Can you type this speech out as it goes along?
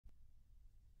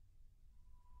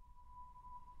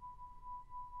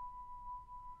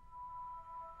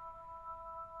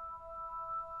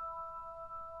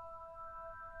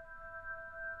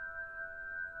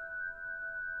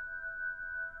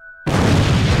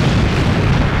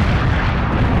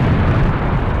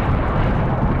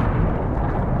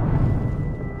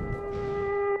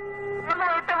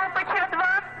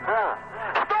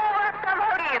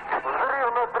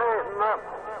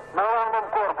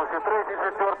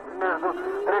между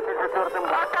третьим и четвертым.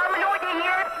 А там люди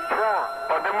есть? Да.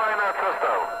 Поднимай на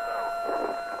состав.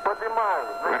 Поднимаю.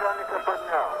 Начальника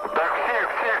поднял. Так всех,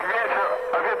 весь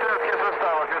офицерский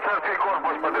состав, офицерский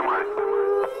корпус поднимай.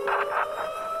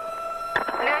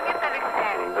 Леонид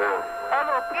Алексеевич. Да.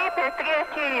 Алло, Припять, 3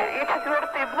 и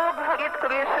 4 блок горит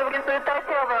крыша в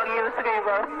результате аварии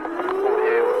взрыва.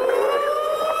 Я его скрываю.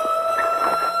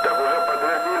 Так уже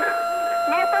подтвердили?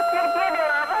 Не подтвердили,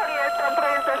 авария там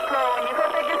произошла у них.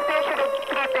 Это диспетчер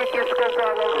Припяти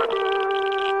сказала.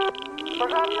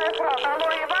 Пожарная фраза. Алло,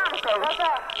 Иванков.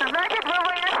 Да. Значит, вы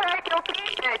выезжаете в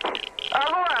Припять?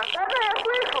 Алло. Да, я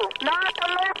слышу. На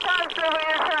атомную станцию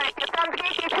выезжайте. Там 3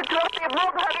 и 4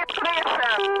 блок горит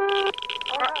крыша.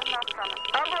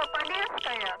 Алло,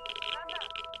 Полесская.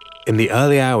 In the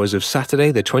early hours of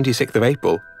Saturday, the 26th of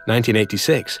April,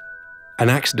 1986, an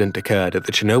accident occurred at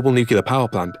the Chernobyl nuclear power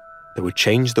plant that would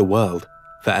change the world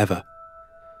forever.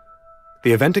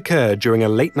 The event occurred during a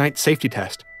late-night safety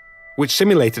test, which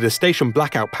simulated a station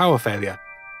blackout power failure,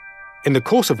 in the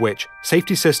course of which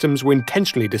safety systems were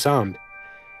intentionally disarmed.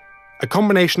 A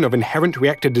combination of inherent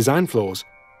reactor design flaws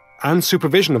and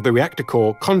supervision of the reactor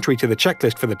core contrary to the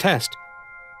checklist for the test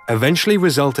eventually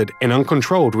resulted in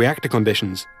uncontrolled reactor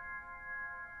conditions.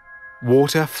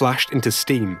 Water flashed into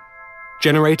steam,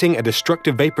 generating a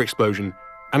destructive vapor explosion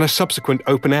and a subsequent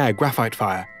open-air graphite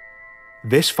fire.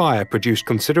 This fire produced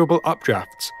considerable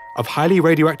updrafts of highly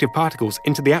radioactive particles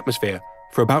into the atmosphere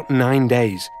for about 9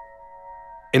 days.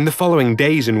 In the following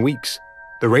days and weeks,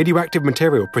 the radioactive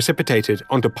material precipitated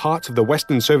onto parts of the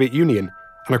Western Soviet Union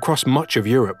and across much of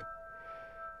Europe.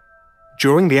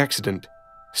 During the accident,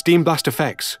 steam blast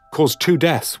effects caused 2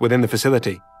 deaths within the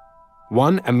facility,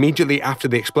 one immediately after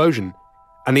the explosion,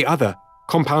 and the other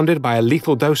compounded by a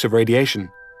lethal dose of radiation.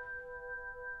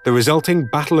 The resulting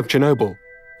Battle of Chernobyl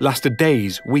lasted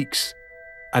days, weeks,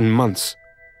 and months.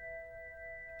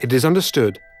 It is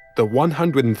understood that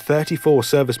 134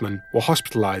 servicemen were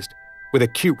hospitalized with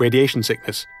acute radiation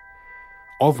sickness,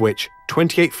 of which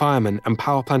 28 firemen and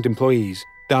power plant employees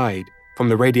died from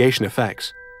the radiation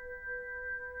effects.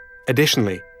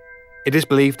 Additionally, it is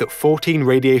believed that 14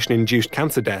 radiation-induced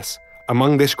cancer deaths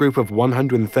among this group of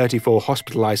 134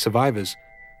 hospitalized survivors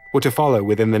were to follow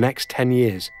within the next 10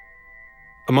 years.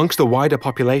 Amongst the wider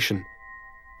population,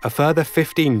 a further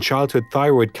 15 childhood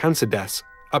thyroid cancer deaths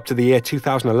up to the year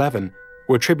 2011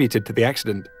 were attributed to the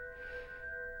accident.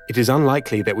 It is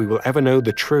unlikely that we will ever know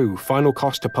the true final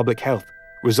cost to public health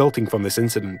resulting from this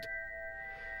incident.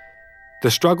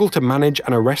 The struggle to manage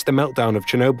and arrest the meltdown of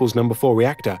Chernobyl's No. 4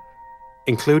 reactor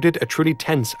included a truly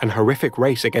tense and horrific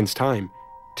race against time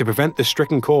to prevent the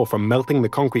stricken core from melting the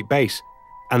concrete base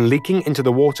and leaking into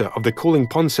the water of the cooling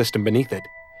pond system beneath it.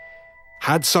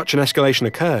 Had such an escalation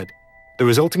occurred, the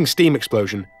resulting steam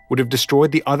explosion would have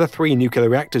destroyed the other 3 nuclear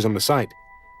reactors on the site,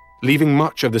 leaving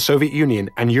much of the Soviet Union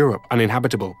and Europe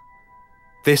uninhabitable.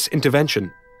 This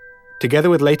intervention, together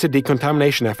with later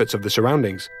decontamination efforts of the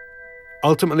surroundings,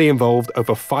 ultimately involved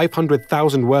over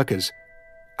 500,000 workers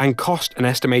and cost an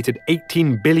estimated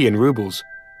 18 billion rubles.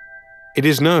 It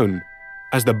is known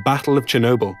as the Battle of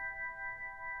Chernobyl.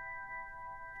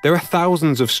 There are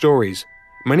thousands of stories,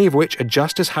 many of which are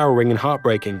just as harrowing and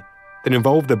heartbreaking, that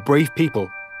involve the brave people,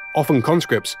 often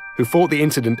conscripts, who fought the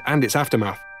incident and its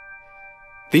aftermath.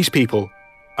 These people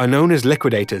are known as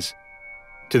liquidators.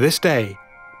 To this day,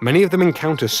 many of them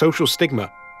encounter social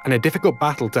stigma and a difficult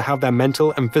battle to have their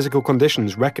mental and physical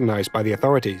conditions recognized by the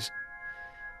authorities.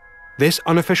 This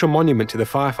unofficial monument to the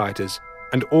firefighters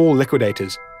and all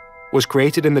liquidators was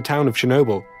created in the town of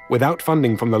Chernobyl without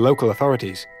funding from the local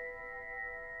authorities.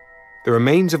 The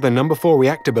remains of the No. 4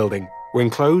 reactor building were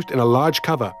enclosed in a large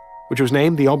cover which was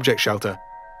named the object shelter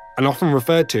and often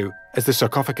referred to as the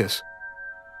sarcophagus.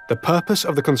 The purpose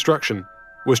of the construction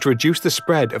was to reduce the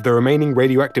spread of the remaining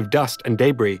radioactive dust and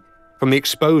debris from the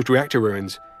exposed reactor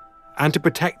ruins and to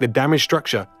protect the damaged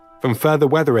structure from further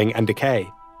weathering and decay.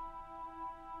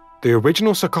 The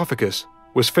original sarcophagus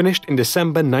was finished in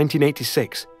December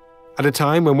 1986, at a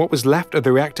time when what was left of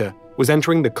the reactor was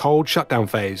entering the cold shutdown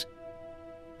phase.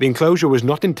 The enclosure was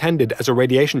not intended as a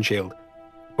radiation shield,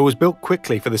 but was built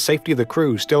quickly for the safety of the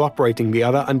crew still operating the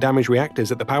other undamaged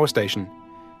reactors at the power station,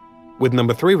 with No.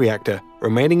 3 reactor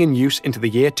remaining in use into the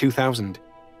year 2000.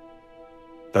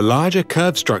 The larger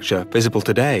curved structure visible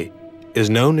today is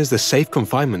known as the safe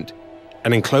confinement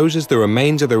and encloses the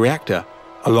remains of the reactor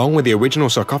along with the original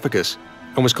sarcophagus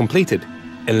and was completed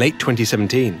in late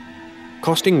 2017,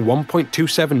 costing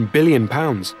 £1.27 billion.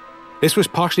 This was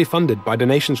partially funded by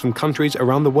donations from countries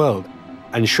around the world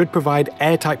and should provide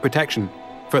airtight protection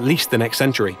for at least the next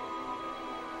century.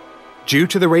 Due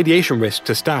to the radiation risk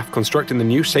to staff constructing the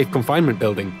new safe confinement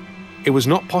building, it was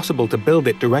not possible to build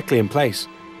it directly in place.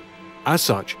 As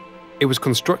such, it was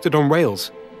constructed on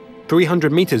rails,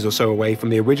 300 meters or so away from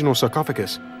the original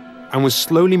sarcophagus, and was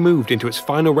slowly moved into its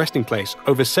final resting place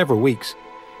over several weeks.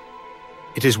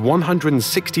 It is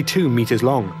 162 meters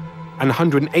long and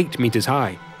 108 meters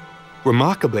high.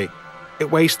 Remarkably, it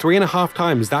weighs 3.5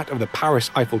 times that of the Paris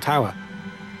Eiffel Tower.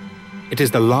 It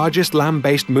is the largest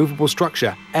land-based movable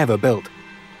structure ever built.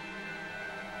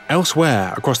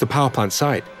 Elsewhere across the power plant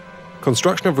site,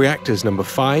 construction of reactors number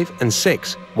 5 and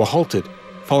 6 were halted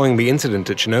following the incident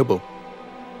at Chernobyl.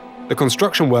 The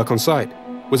construction work on site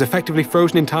was effectively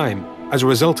frozen in time as a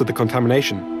result of the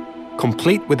contamination,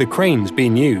 complete with the cranes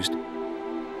being used.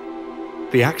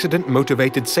 The accident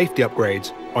motivated safety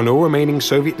upgrades on all remaining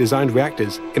Soviet-designed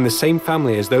reactors in the same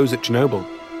family as those at Chernobyl.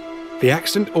 The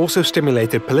accident also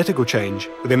stimulated political change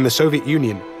within the Soviet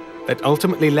Union that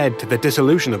ultimately led to the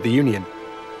dissolution of the Union.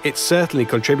 It certainly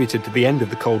contributed to the end of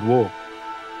the Cold War.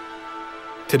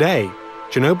 Today,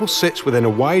 Chernobyl sits within a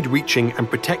wide-reaching and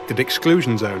protected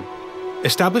exclusion zone.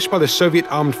 Established by the Soviet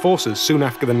armed forces soon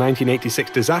after the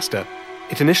 1986 disaster,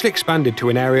 it initially expanded to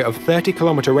an area of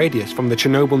 30-kilometer radius from the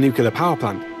Chernobyl nuclear power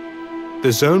plant.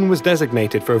 The zone was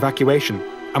designated for evacuation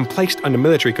and placed under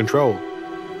military control.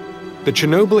 The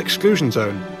Chernobyl exclusion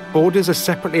zone borders a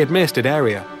separately administered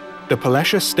area, the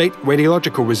Polesha State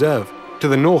Radiological Reserve, to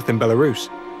the north in Belarus.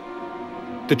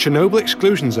 The Chernobyl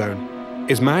exclusion zone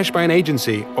is managed by an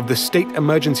agency of the State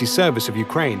Emergency Service of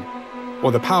Ukraine,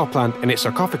 while the power plant and its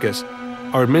sarcophagus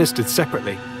are administered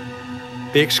separately.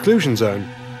 The exclusion zone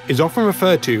is often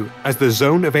referred to as the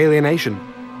Zone of Alienation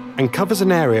and covers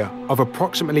an area of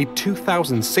approximately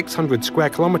 2,600 square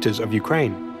kilometers of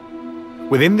Ukraine.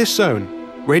 Within this zone,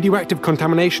 radioactive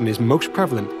contamination is most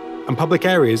prevalent and public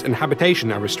areas and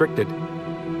habitation are restricted.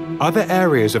 Other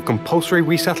areas of compulsory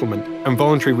resettlement and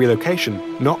voluntary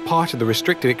relocation not part of the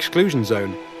restricted exclusion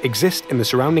zone exist in the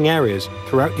surrounding areas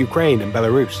throughout Ukraine and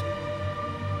Belarus.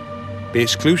 The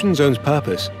exclusion zone's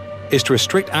purpose is to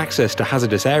restrict access to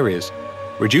hazardous areas,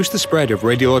 reduce the spread of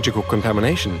radiological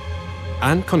contamination,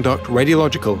 and conduct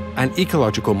radiological and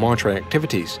ecological monitoring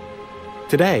activities.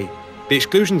 Today, the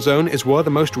exclusion zone is one of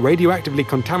the most radioactively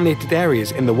contaminated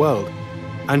areas in the world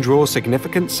and draws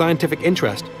significant scientific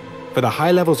interest for the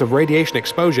high levels of radiation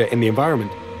exposure in the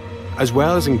environment, as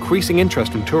well as increasing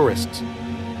interest from tourists.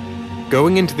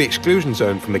 Going into the exclusion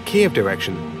zone from the Kiev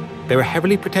direction, there are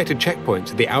heavily protected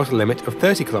checkpoints at the outer limit of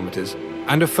 30 kilometers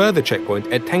and a further checkpoint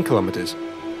at 10 kilometers.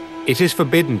 It is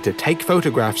forbidden to take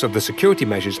photographs of the security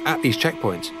measures at these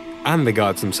checkpoints and the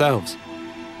guards themselves.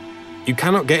 You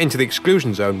cannot get into the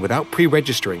exclusion zone without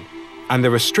pre-registering, and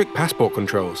there are strict passport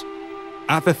controls.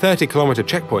 At the 30-kilometer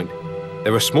checkpoint,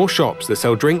 there are small shops that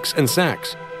sell drinks and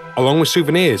snacks, along with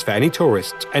souvenirs for any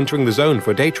tourists entering the zone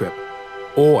for a day trip,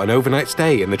 or an overnight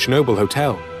stay in the Chernobyl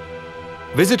hotel.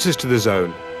 Visitors to the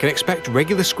zone can expect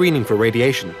regular screening for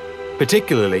radiation,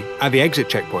 particularly at the exit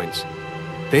checkpoints.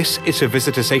 This is for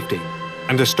visitor safety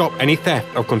and to stop any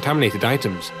theft of contaminated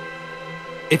items.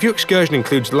 If your excursion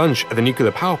includes lunch at the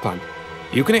nuclear power plant,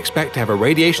 you can expect to have a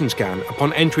radiation scan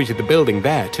upon entry to the building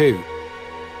there too.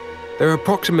 There are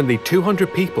approximately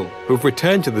 200 people who have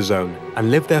returned to the zone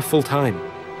and live there full-time.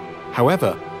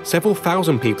 However, several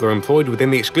thousand people are employed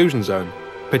within the exclusion zone,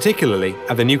 particularly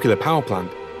at the nuclear power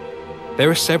plant. There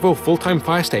are several full-time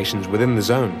fire stations within the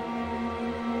zone.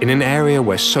 In an area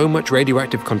where so much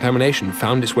radioactive contamination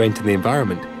found its way into the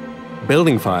environment,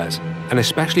 building fires, and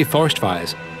especially forest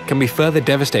fires, can be further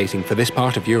devastating for this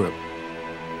part of Europe,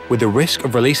 with the risk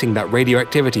of releasing that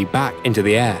radioactivity back into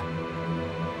the air.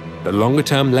 The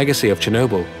longer-term legacy of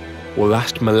Chernobyl will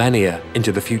last millennia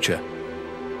into the future.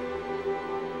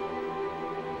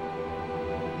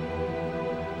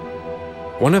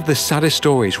 One of the saddest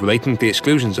stories relating to the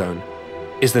exclusion zone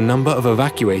is the number of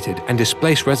evacuated and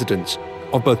displaced residents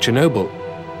of both Chernobyl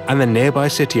and the nearby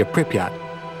city of Pripyat,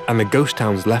 and the ghost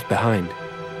towns left behind.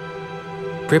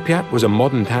 Pripyat was a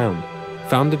modern town,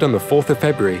 founded on the 4th of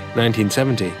February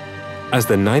 1970, as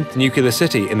the 9th nuclear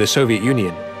city in the Soviet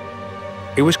Union.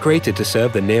 It was created to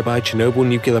serve the nearby Chernobyl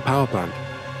nuclear power plant.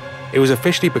 It was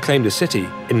officially proclaimed a city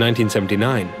in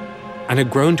 1979, and had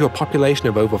grown to a population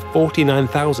of over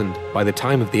 49,000 by the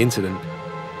time of the incident.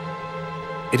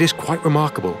 It is quite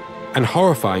remarkable and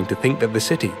horrifying to think that the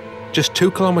city, just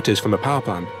 2 kilometers from the power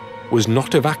plant, was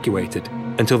not evacuated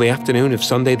until the afternoon of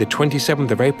Sunday the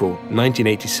 27th of April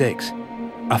 1986,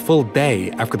 a full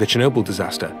day after the Chernobyl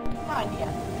disaster.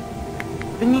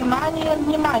 Внимание,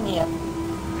 внимание!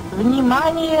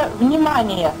 Внимание,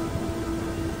 внимание!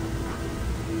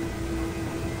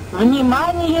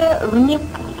 Внимание,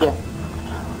 внимание!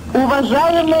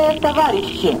 Уважаемые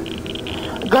товарищи,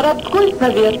 городской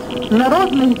совет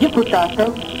народных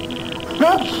депутатов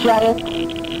сообщает,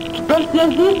 что в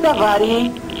связи с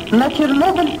аварией на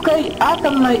Чернобыльской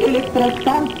атомной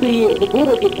электростанции в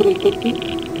городе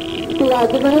Припяти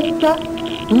складывается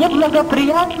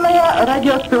неблагоприятная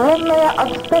радиационная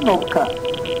обстановка.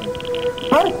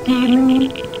 Партийными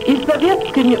и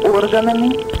советскими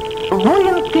органами,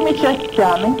 воинскими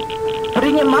частями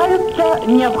принимаются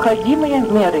необходимые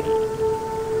меры.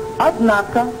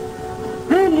 Однако, с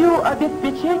целью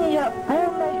обеспечения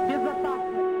полной безопасности...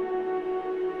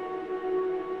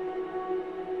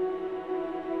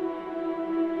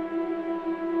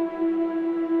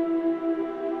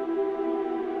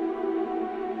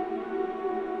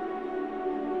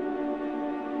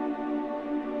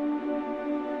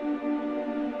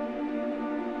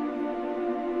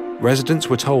 Residents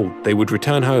were told they would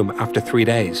return home after 3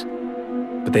 days,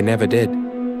 but they never did.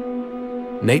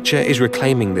 Nature is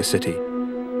reclaiming this city,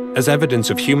 as evidence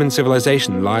of human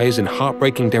civilization lies in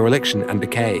heartbreaking dereliction and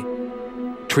decay.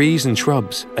 Trees and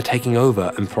shrubs are taking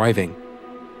over and thriving.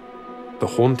 The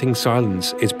haunting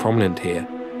silence is prominent here,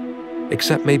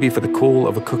 except maybe for the call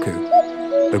of a cuckoo,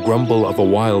 the grumble of a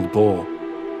wild boar,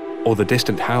 or the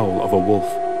distant howl of a wolf.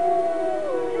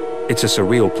 It's a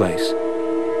surreal place,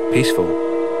 peaceful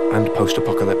and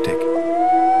post-apocalyptic.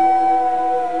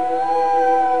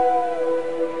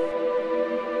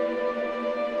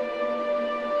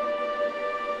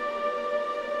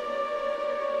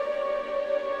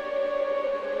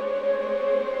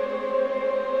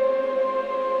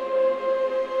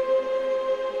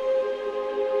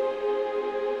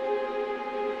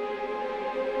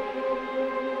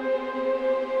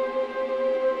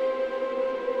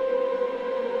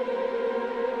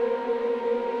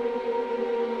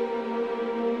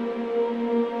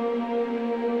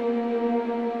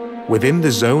 Within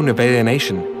the Zone of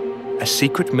Alienation, a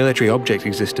secret military object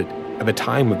existed at the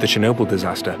time of the Chernobyl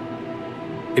disaster.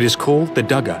 It is called the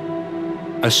Dugger,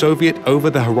 a Soviet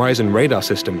over-the-horizon radar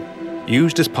system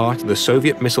used as part of the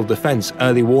Soviet Missile Defense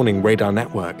Early Warning Radar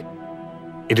Network.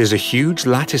 It is a huge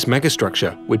lattice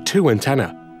megastructure with 2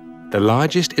 antennae. The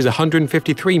largest is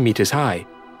 153 meters high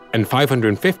and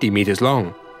 550 meters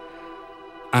long.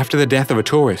 After the death of a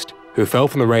tourist who fell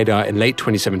from the radar in late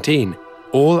 2017,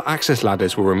 all access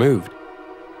ladders were removed.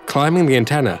 Climbing the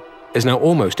antenna is now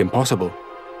almost impossible.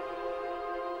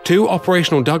 2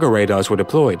 operational Dugger radars were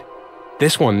deployed,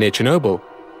 this one near Chernobyl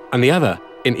and the other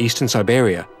in eastern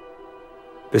Siberia.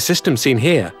 The system seen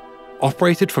here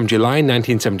operated from July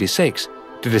 1976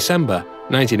 to December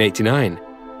 1989.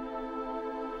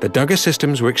 The Dugger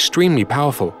systems were extremely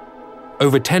powerful,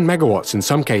 over 10 megawatts in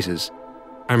some cases,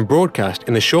 and broadcast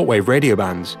in the shortwave radio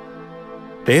bands.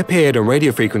 They appeared on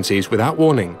radio frequencies without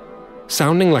warning,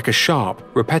 sounding like a sharp,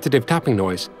 repetitive tapping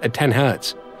noise at 10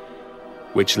 Hz,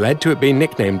 which led to it being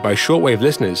nicknamed by shortwave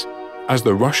listeners as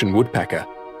the Russian woodpecker.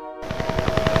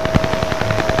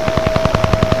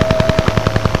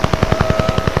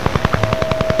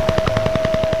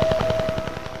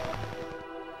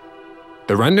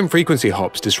 The random frequency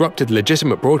hops disrupted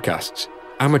legitimate broadcasts,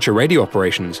 amateur radio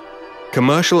operations,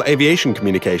 commercial aviation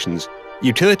communications,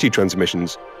 utility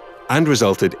transmissions, and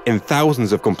resulted in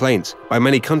thousands of complaints by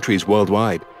many countries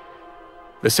worldwide.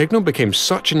 The signal became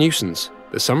such a nuisance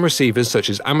that some receivers such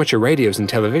as amateur radios and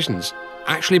televisions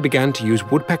actually began to use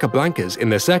woodpecker blankers in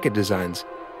their circuit designs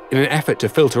in an effort to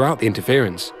filter out the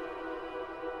interference.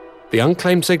 The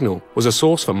unclaimed signal was a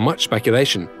source for much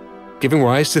speculation, giving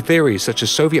rise to theories such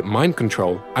as Soviet mind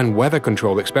control and weather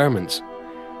control experiments.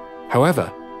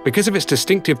 However, because of its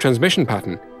distinctive transmission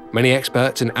pattern, many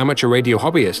experts and amateur radio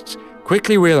hobbyists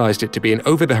quickly realized it to be an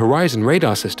over-the-horizon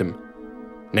radar system.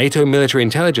 NATO military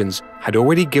intelligence had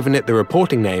already given it the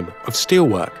reporting name of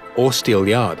Steelwork or Steel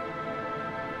Yard.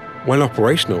 When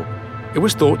operational, it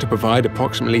was thought to provide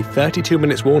approximately 32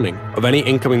 minutes warning of any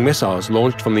incoming missiles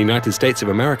launched from the United States of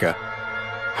America.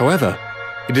 However,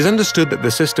 it is understood that the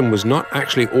system was not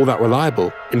actually all that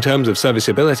reliable in terms of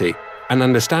serviceability and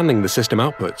understanding the system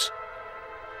outputs.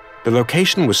 The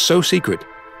location was so secret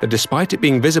that despite it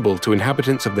being visible to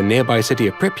inhabitants of the nearby city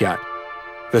of Pripyat,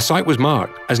 the site was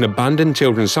marked as an abandoned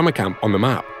children's summer camp on the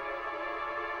map.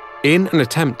 In an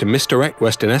attempt to misdirect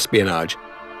Western espionage,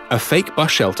 a fake bus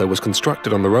shelter was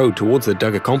constructed on the road towards the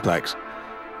Dugger complex,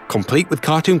 complete with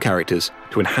cartoon characters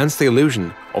to enhance the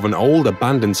illusion of an old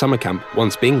abandoned summer camp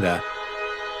once being there.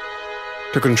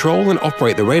 To control and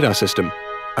operate the radar system,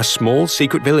 a small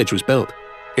secret village was built,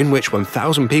 in which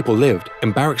 1,000 people lived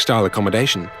in barrack-style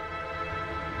accommodation.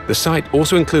 The site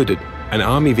also included an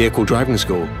army vehicle driving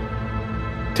school.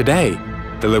 Today,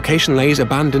 the location lays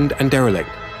abandoned and derelict,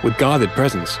 with guarded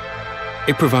presence.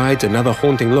 It provides another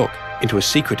haunting look into a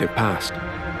secretive past.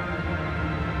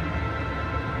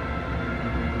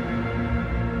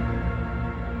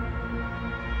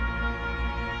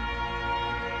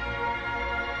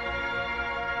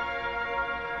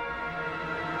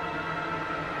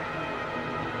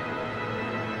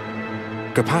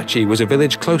 Kopachy was a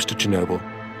village close to Chernobyl,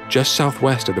 just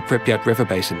southwest of the Pripyat River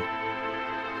basin.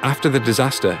 After the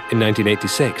disaster in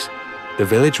 1986, the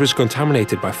village was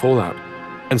contaminated by fallout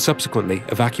and subsequently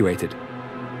evacuated.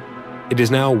 It is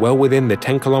now well within the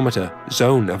 10-kilometer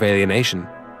Zone of Alienation.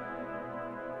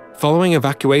 Following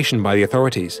evacuation by the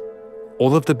authorities,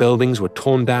 all of the buildings were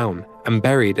torn down and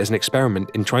buried as an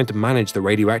experiment in trying to manage the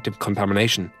radioactive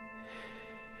contamination.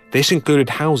 This included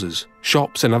houses,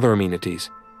 shops, and other amenities.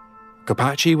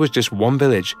 Kopachy was just one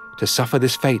village to suffer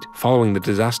this fate following the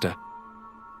disaster.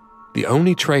 The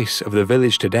only trace of the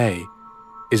village today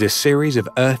is a series of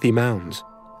earthy mounds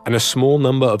and a small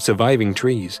number of surviving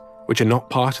trees, which are not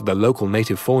part of the local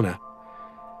native fauna.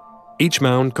 Each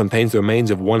mound contains the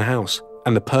remains of one house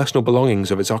and the personal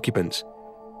belongings of its occupants.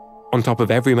 On top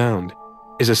of every mound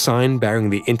is a sign bearing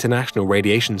the international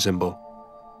radiation symbol.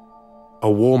 A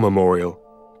war memorial,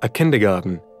 a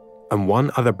kindergarten, and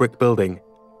one other brick building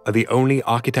are the only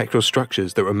architectural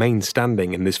structures that remain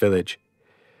standing in this village.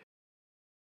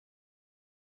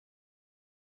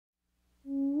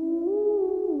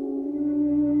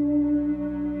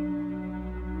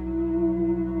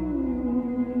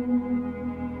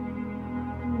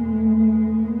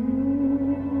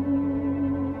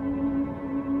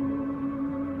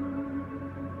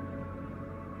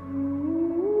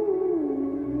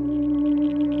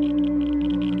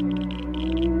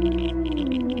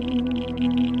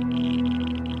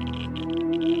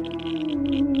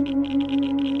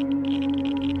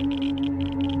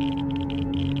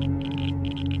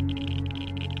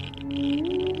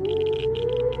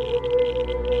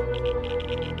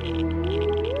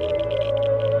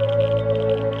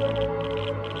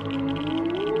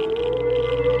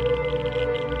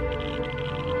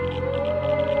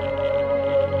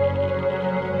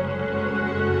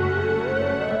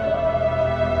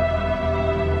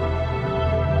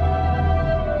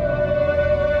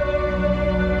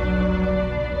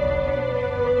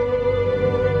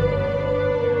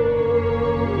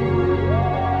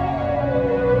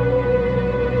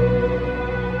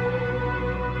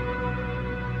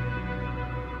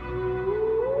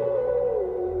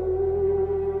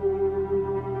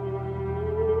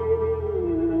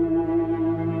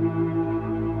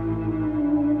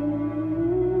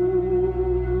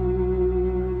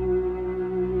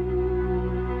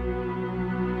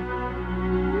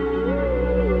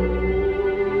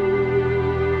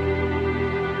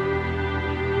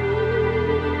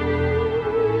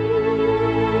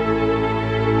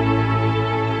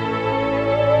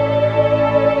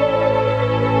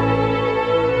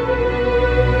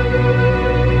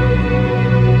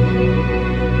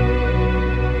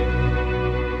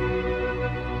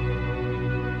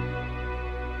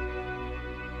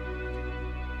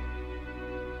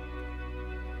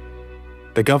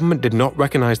 The government did not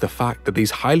recognize the fact that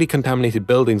these highly contaminated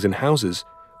buildings and houses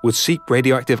would seep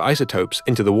radioactive isotopes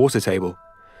into the water table.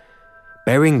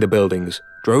 Burying the buildings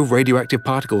drove radioactive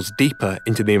particles deeper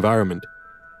into the environment.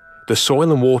 The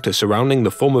soil and water surrounding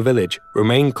the former village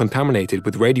remained contaminated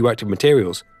with radioactive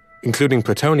materials, including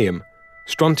plutonium,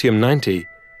 strontium-90,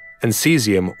 and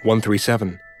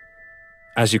cesium-137.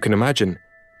 As you can imagine,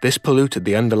 this polluted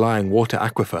the underlying water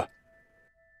aquifer.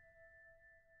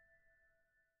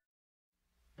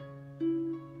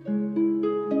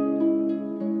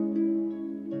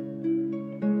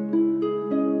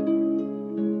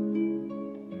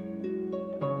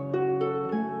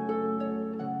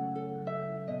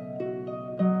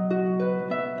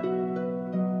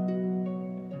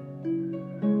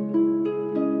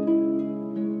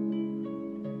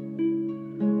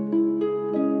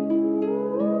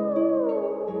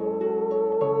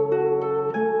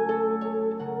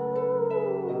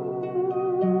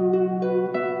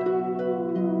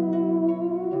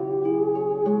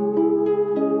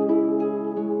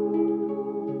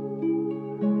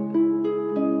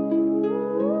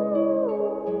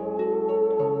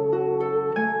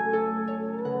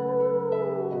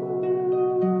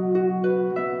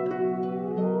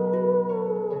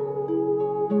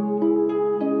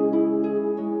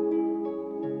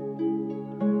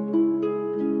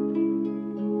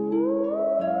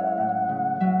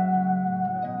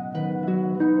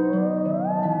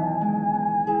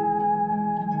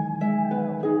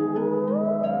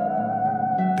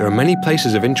 There are many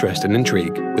places of interest and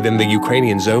intrigue within the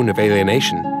Ukrainian Zone of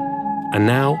Alienation, and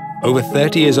now, over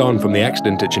 30 years on from the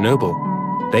accident at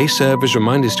Chernobyl, They serve as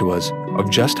reminders to us of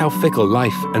just how fickle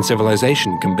life and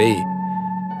civilization can be.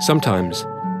 Sometimes,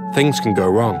 things can go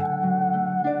wrong.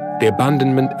 The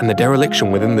abandonment and the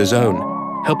dereliction within the zone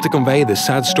help to convey the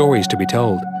sad stories to be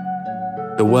told.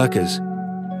 The workers,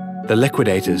 the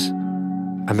liquidators,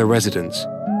 and the residents.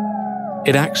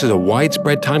 It acts as a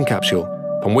widespread time capsule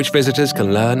from which visitors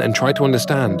can learn and try to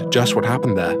understand just what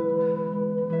happened there.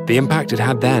 The impact it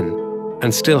had then,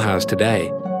 and still has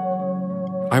today.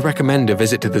 I recommend a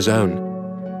visit to the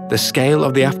zone. The scale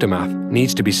of the aftermath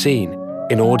needs to be seen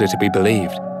in order to be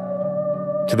believed.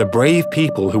 To the brave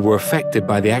people who were affected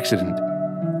by the accident,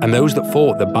 and those that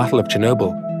fought the Battle of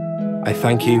Chernobyl, I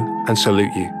thank you and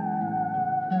salute you.